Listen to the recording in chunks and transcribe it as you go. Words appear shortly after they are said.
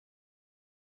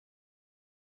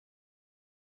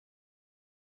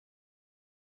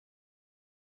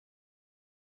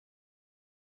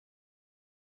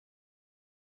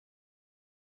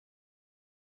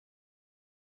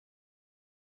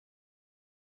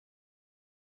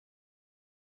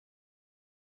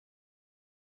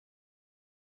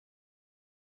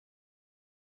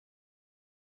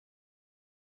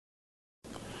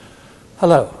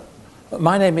Hello,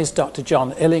 my name is Dr.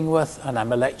 John Illingworth and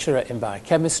I'm a lecturer in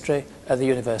biochemistry at the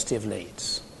University of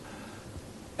Leeds.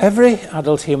 Every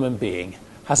adult human being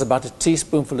has about a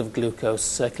teaspoonful of glucose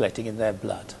circulating in their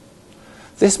blood.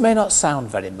 This may not sound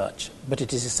very much, but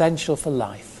it is essential for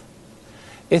life.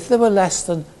 If there were less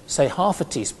than, say, half a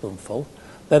teaspoonful,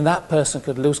 then that person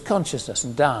could lose consciousness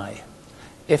and die.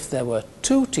 If there were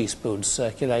 2 teaspoons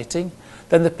circulating,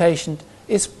 then the patient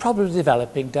is probably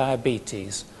developing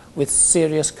diabetes with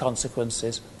serious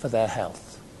consequences for their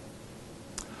health.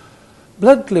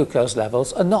 Blood glucose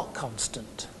levels are not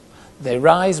constant. They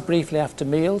rise briefly after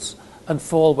meals and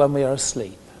fall when we are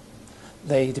asleep.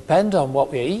 They depend on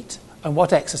what we eat and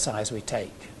what exercise we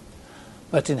take.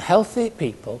 But in healthy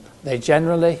people, they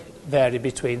generally vary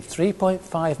between 3.5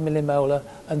 millimolar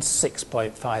and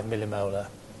 6.5 millimolar.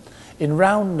 In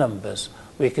round numbers,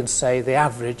 we can say the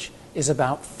average is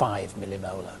about 5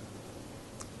 millimolar.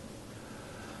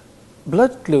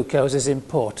 Blood glucose is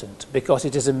important because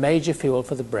it is a major fuel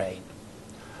for the brain.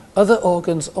 Other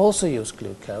organs also use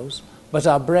glucose, but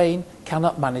our brain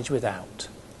cannot manage without.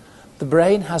 The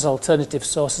brain has alternative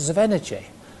sources of energy,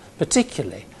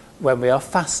 particularly when we are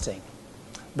fasting,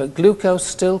 but glucose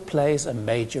still plays a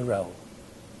major role.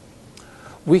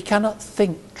 We cannot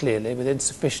think clearly with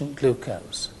insufficient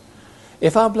glucose.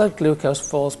 If our blood glucose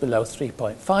falls below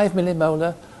 3.5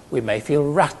 millimolar, we may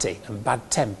feel ratty and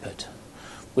bad-tempered.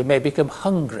 We may become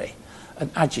hungry and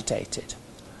agitated.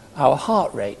 Our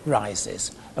heart rate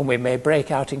rises and we may break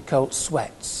out in cold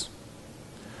sweats.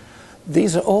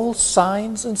 These are all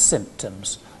signs and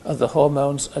symptoms of the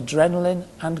hormones adrenaline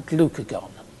and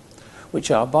glucagon,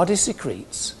 which our body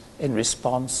secretes in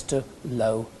response to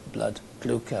low blood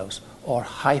glucose or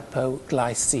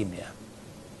hypoglycemia.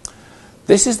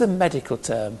 This is the medical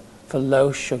term for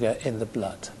low sugar in the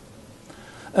blood.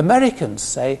 Americans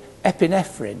say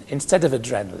epinephrine instead of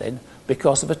adrenaline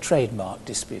because of a trademark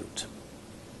dispute.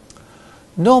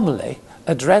 Normally,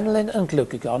 adrenaline and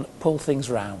glucagon pull things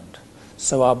round,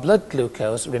 so our blood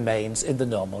glucose remains in the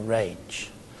normal range.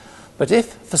 But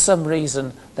if, for some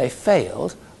reason, they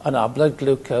failed and our blood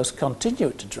glucose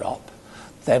continued to drop,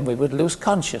 then we would lose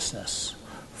consciousness,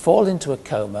 fall into a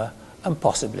coma and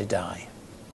possibly die.